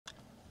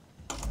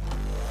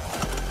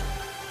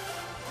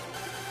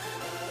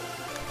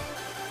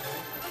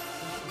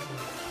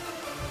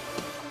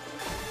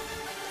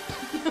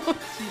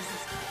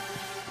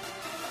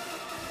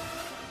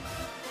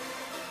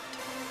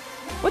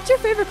What's your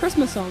favorite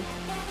Christmas song?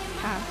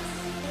 Pass.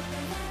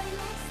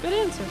 Good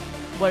answer.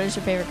 What is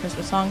your favorite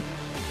Christmas song?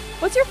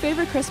 What's your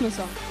favorite Christmas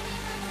song?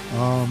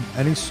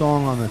 Any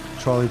song on the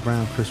Charlie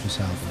Brown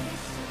Christmas album.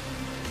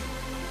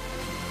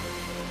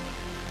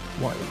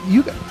 What?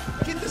 You got?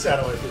 Get this out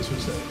of my face for a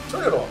second.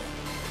 Turn it off.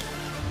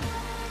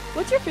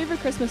 What's your favorite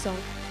Christmas song?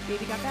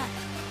 Baby Got Back.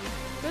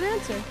 Good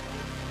answer.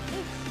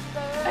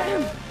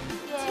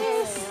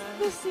 Tis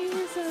the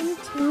season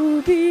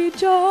to be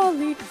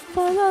jolly. Fa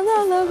la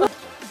la la la.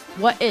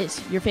 What is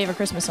your favorite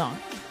Christmas song?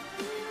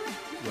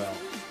 Well,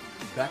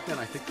 back then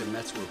I think the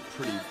Mets were a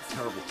pretty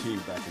terrible team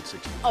back in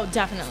 '60. Oh,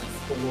 definitely.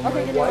 But when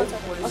my wife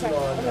plays it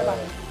on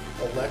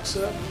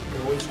Alexa,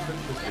 it always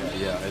Christmas.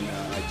 Yeah, and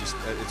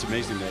it's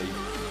amazing they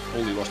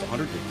only lost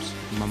 100 games.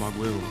 Mama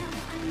huevo.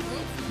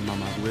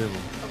 Mama huevo.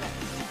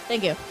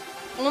 Thank you.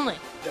 Only.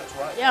 That's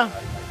right. Yeah.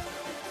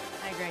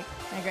 I agree.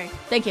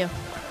 Thank you.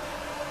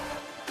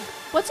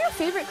 What's your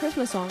favorite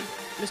Christmas song?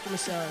 Mr.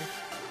 Maselli.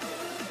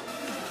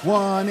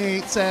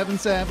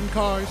 1877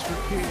 cars for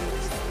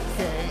kids.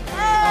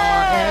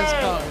 K-A-R-S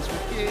cars for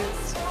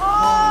kids.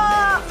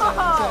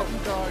 1877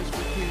 cars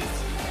for kids.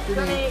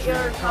 Donate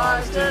your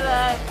cars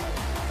today.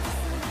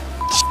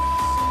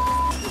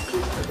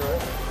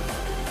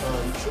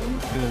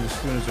 The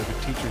students are the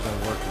teachers I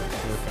work with.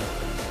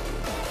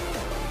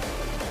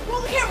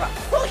 Roll the camera!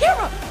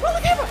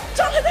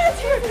 John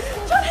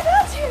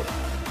Hanna's here!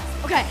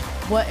 Okay,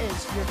 what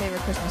is your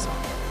favorite Christmas song?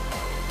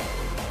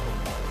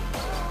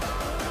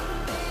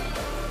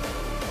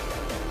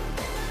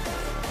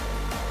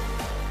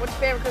 What's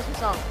your favorite Christmas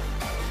song?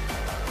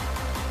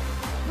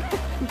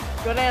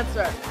 Good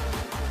answer.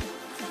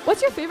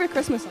 What's your favorite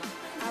Christmas song?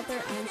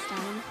 Albert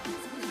Einstein.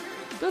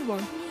 Good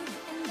one.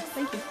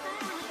 Thank you.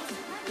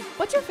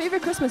 What's your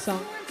favorite Christmas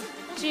song?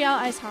 GL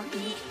Ice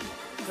Hockey.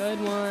 Good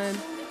one.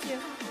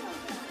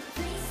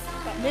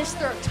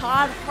 Mr.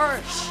 Todd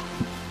Hirsch.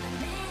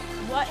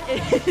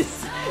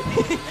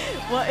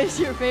 What is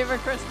your favorite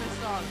Christmas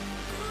song?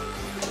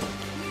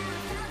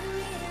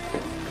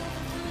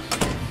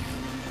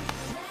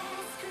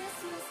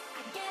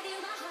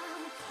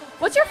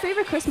 What's your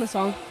favorite Christmas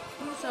song?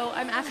 So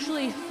I'm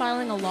actually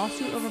filing a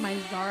lawsuit over my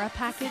Zara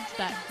package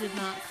that did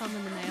not come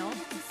in the mail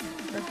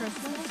for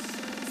Christmas.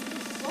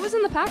 What was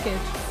in the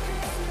package?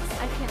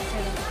 I can't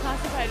say that.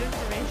 Classified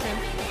information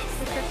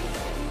for Christmas.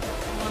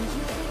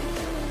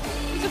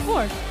 Who's it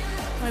for?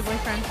 My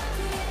boyfriend.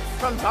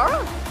 From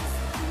Zara?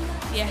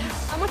 Yeah.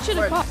 How much should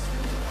it cost?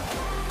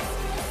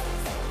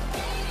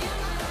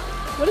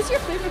 What is your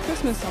favorite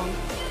Christmas song?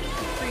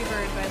 Free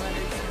Bird by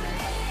Leonard Skinner.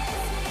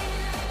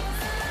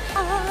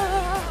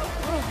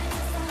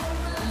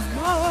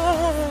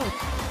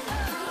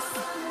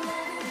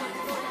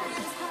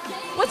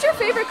 What's your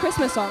favorite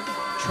Christmas song?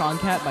 Tron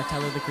Cat by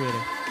Tyler the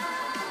Creator.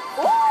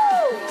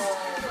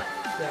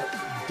 That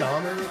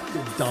Donner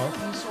the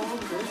Donkey song?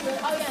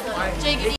 What is that? Jake.